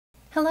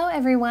Hello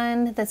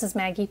everyone, this is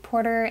Maggie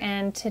Porter,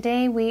 and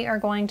today we are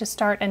going to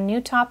start a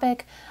new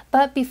topic,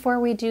 but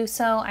before we do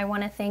so, I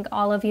want to thank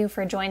all of you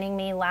for joining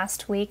me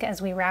last week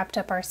as we wrapped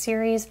up our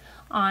series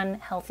on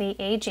healthy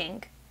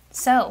aging.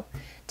 So,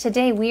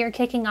 today we are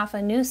kicking off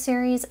a new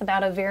series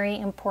about a very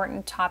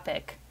important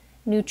topic,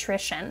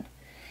 nutrition.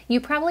 You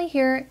probably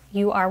hear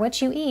 "you are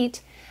what you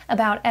eat"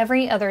 about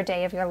every other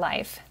day of your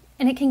life,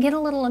 and it can get a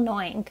little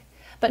annoying.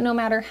 But no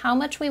matter how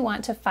much we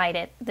want to fight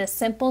it, this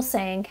simple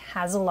saying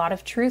has a lot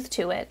of truth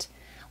to it.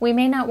 We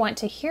may not want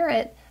to hear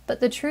it, but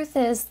the truth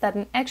is that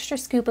an extra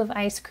scoop of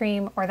ice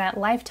cream or that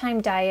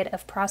lifetime diet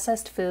of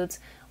processed foods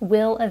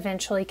will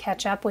eventually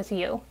catch up with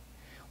you.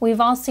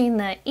 We've all seen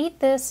the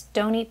eat this,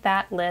 don't eat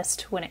that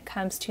list when it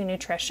comes to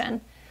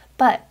nutrition.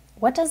 But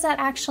what does that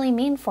actually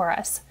mean for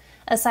us,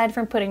 aside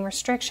from putting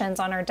restrictions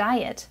on our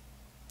diet?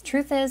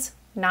 Truth is,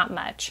 not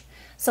much.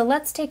 So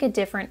let's take a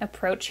different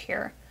approach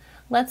here.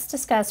 Let's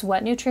discuss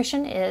what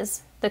nutrition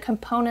is, the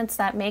components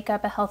that make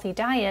up a healthy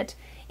diet,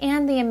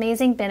 and the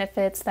amazing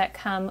benefits that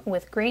come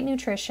with great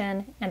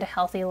nutrition and a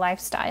healthy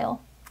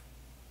lifestyle.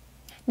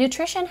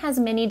 Nutrition has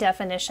many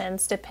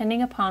definitions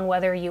depending upon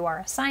whether you are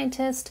a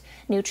scientist,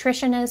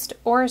 nutritionist,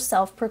 or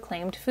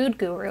self-proclaimed food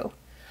guru.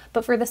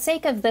 But for the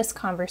sake of this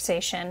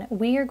conversation,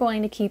 we are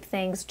going to keep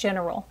things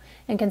general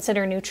and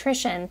consider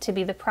nutrition to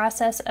be the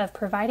process of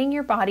providing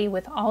your body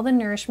with all the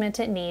nourishment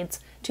it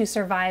needs to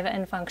survive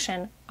and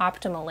function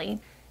optimally.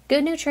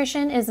 Good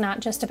nutrition is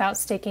not just about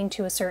sticking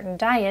to a certain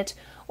diet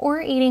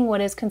or eating what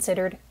is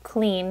considered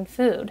clean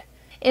food.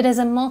 It is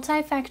a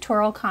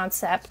multifactorial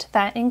concept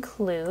that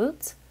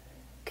includes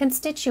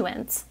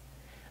constituents.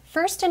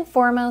 First and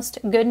foremost,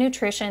 good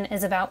nutrition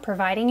is about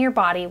providing your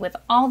body with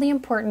all the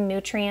important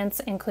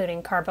nutrients,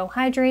 including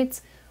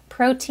carbohydrates,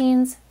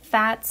 proteins,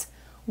 fats,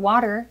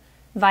 water,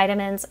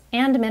 vitamins,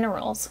 and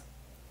minerals.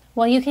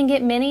 While you can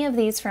get many of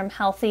these from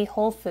healthy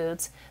whole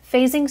foods,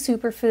 phasing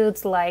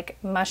superfoods like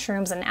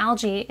mushrooms and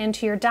algae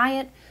into your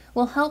diet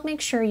will help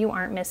make sure you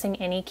aren't missing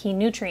any key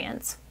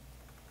nutrients.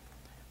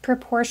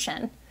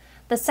 Proportion.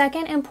 The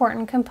second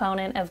important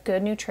component of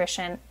good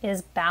nutrition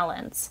is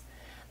balance.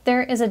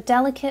 There is a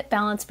delicate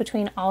balance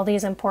between all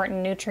these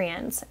important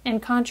nutrients,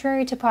 and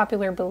contrary to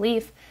popular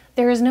belief,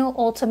 there is no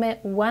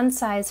ultimate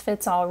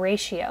one-size-fits-all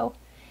ratio.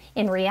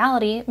 In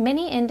reality,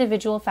 many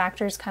individual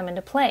factors come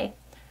into play.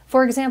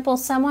 For example,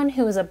 someone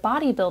who is a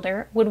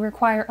bodybuilder would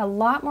require a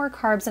lot more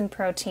carbs and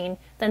protein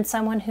than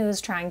someone who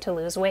is trying to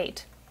lose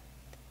weight.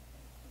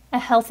 A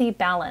healthy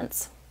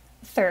balance.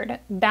 Third,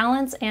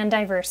 balance and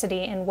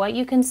diversity in what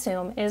you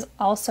consume is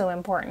also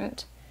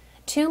important.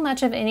 Too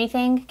much of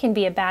anything can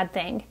be a bad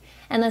thing,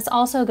 and this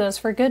also goes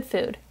for good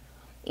food.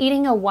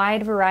 Eating a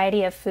wide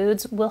variety of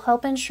foods will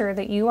help ensure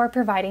that you are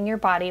providing your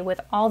body with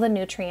all the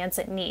nutrients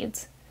it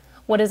needs.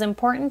 What is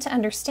important to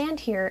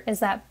understand here is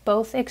that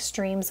both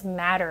extremes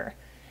matter.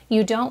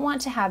 You don't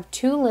want to have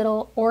too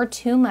little or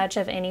too much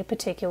of any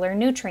particular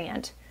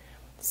nutrient.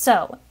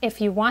 So, if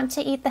you want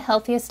to eat the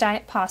healthiest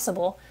diet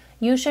possible,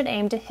 you should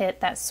aim to hit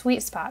that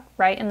sweet spot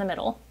right in the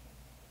middle.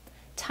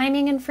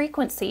 Timing and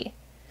frequency.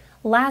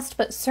 Last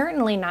but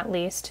certainly not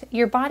least,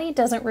 your body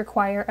doesn't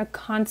require a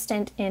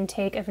constant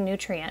intake of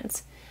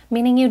nutrients,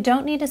 meaning you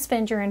don't need to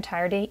spend your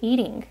entire day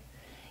eating.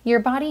 Your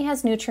body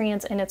has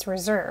nutrients in its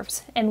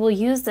reserves and will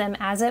use them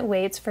as it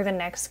waits for the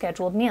next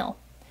scheduled meal.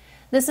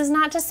 This is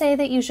not to say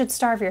that you should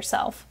starve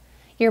yourself.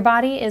 Your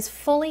body is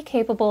fully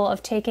capable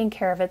of taking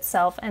care of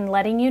itself and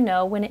letting you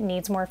know when it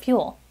needs more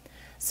fuel.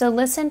 So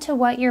listen to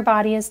what your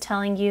body is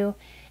telling you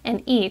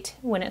and eat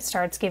when it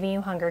starts giving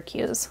you hunger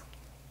cues.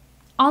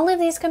 All of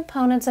these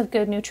components of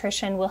good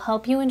nutrition will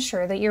help you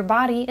ensure that your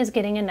body is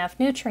getting enough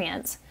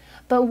nutrients.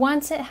 But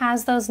once it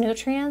has those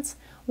nutrients,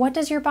 what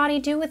does your body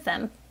do with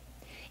them?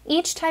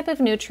 Each type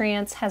of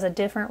nutrients has a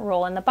different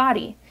role in the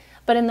body,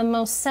 but in the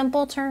most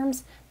simple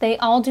terms, they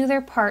all do their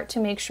part to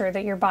make sure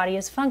that your body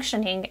is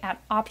functioning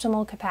at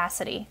optimal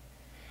capacity.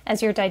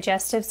 As your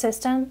digestive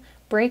system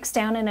breaks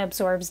down and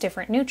absorbs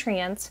different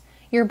nutrients,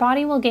 your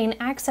body will gain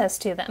access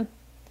to them.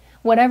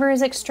 Whatever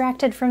is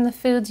extracted from the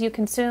foods you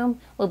consume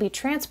will be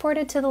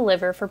transported to the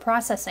liver for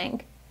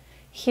processing.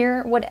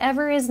 Here,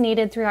 whatever is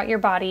needed throughout your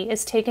body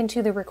is taken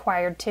to the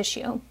required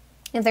tissue.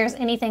 If there's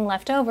anything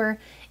left over,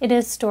 it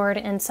is stored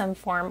in some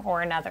form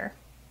or another.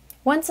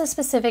 Once the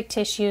specific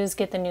tissues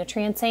get the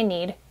nutrients they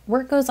need,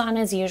 work goes on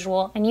as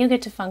usual and you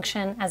get to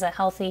function as a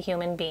healthy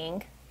human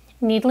being.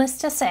 Needless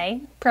to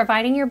say,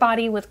 providing your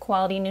body with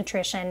quality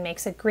nutrition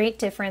makes a great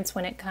difference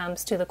when it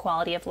comes to the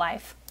quality of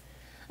life.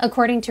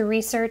 According to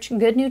research,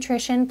 good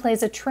nutrition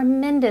plays a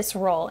tremendous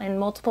role in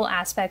multiple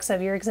aspects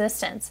of your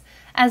existence,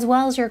 as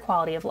well as your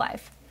quality of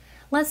life.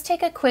 Let's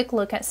take a quick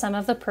look at some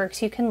of the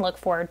perks you can look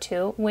forward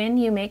to when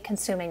you make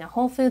consuming a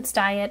whole foods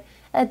diet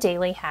a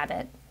daily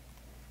habit.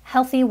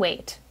 Healthy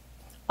weight.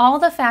 All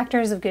the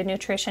factors of good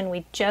nutrition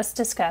we just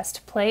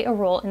discussed play a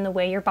role in the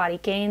way your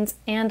body gains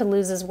and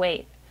loses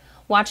weight.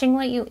 Watching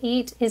what you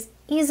eat is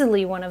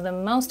easily one of the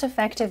most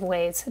effective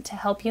ways to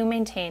help you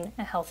maintain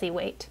a healthy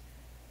weight.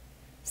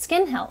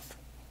 Skin health.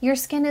 Your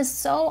skin is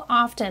so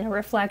often a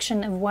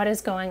reflection of what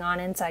is going on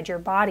inside your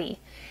body,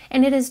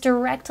 and it is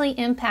directly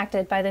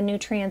impacted by the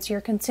nutrients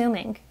you're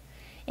consuming.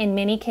 In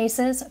many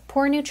cases,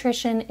 poor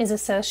nutrition is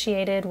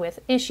associated with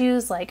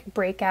issues like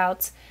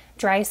breakouts,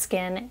 dry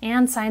skin,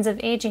 and signs of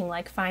aging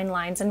like fine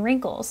lines and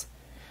wrinkles.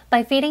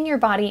 By feeding your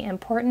body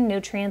important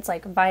nutrients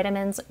like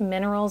vitamins,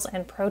 minerals,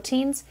 and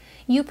proteins,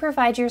 you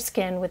provide your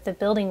skin with the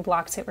building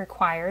blocks it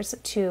requires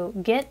to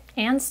get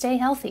and stay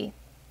healthy.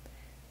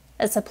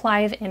 A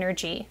supply of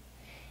energy.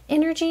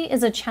 Energy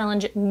is a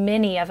challenge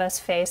many of us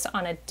face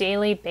on a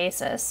daily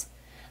basis.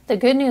 The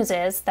good news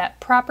is that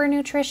proper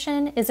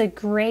nutrition is a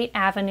great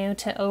avenue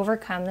to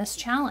overcome this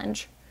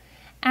challenge.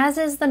 As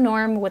is the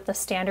norm with the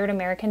standard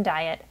American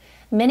diet,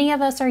 many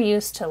of us are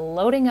used to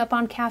loading up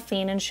on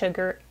caffeine and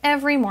sugar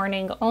every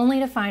morning only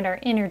to find our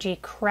energy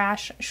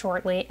crash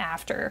shortly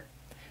after.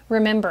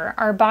 Remember,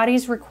 our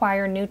bodies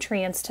require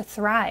nutrients to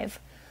thrive.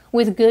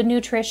 With good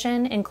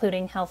nutrition,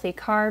 including healthy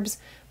carbs,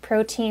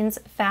 proteins,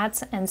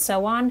 fats, and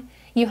so on,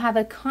 you have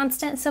a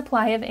constant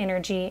supply of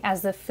energy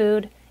as the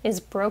food is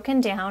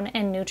broken down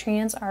and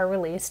nutrients are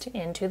released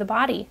into the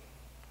body.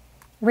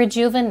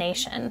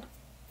 Rejuvenation.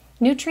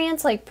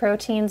 Nutrients like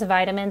proteins,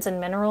 vitamins, and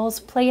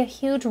minerals play a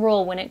huge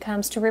role when it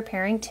comes to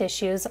repairing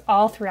tissues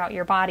all throughout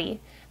your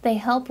body. They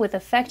help with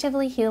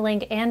effectively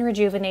healing and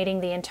rejuvenating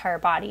the entire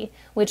body,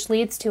 which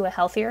leads to a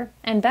healthier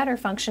and better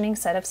functioning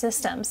set of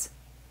systems.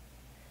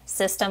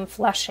 System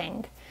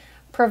flushing.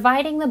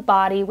 Providing the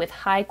body with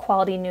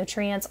high-quality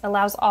nutrients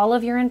allows all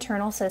of your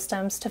internal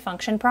systems to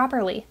function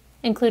properly,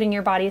 including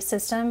your body's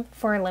system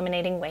for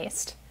eliminating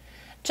waste.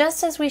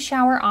 Just as we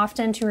shower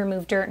often to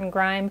remove dirt and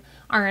grime,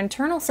 our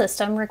internal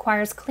system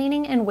requires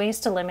cleaning and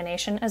waste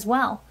elimination as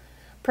well.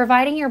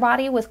 Providing your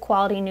body with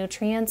quality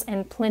nutrients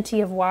and plenty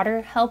of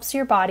water helps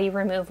your body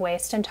remove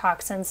waste and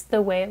toxins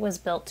the way it was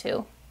built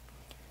to.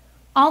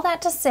 All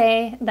that to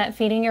say that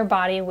feeding your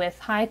body with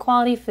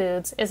high-quality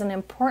foods is an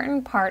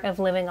important part of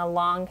living a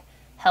long,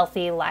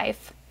 healthy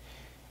life.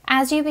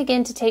 As you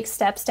begin to take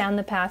steps down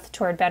the path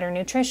toward better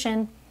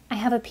nutrition, I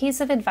have a piece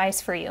of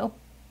advice for you.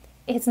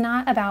 It's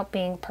not about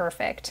being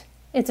perfect.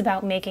 It's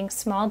about making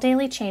small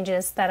daily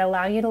changes that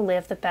allow you to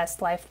live the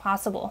best life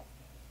possible.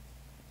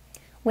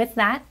 With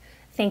that,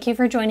 thank you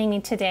for joining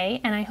me today,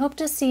 and I hope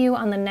to see you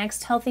on the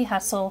next Healthy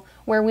Hustle,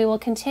 where we will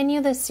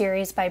continue this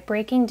series by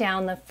breaking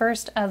down the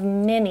first of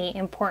many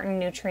important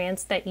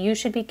nutrients that you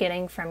should be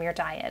getting from your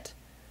diet.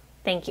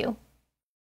 Thank you.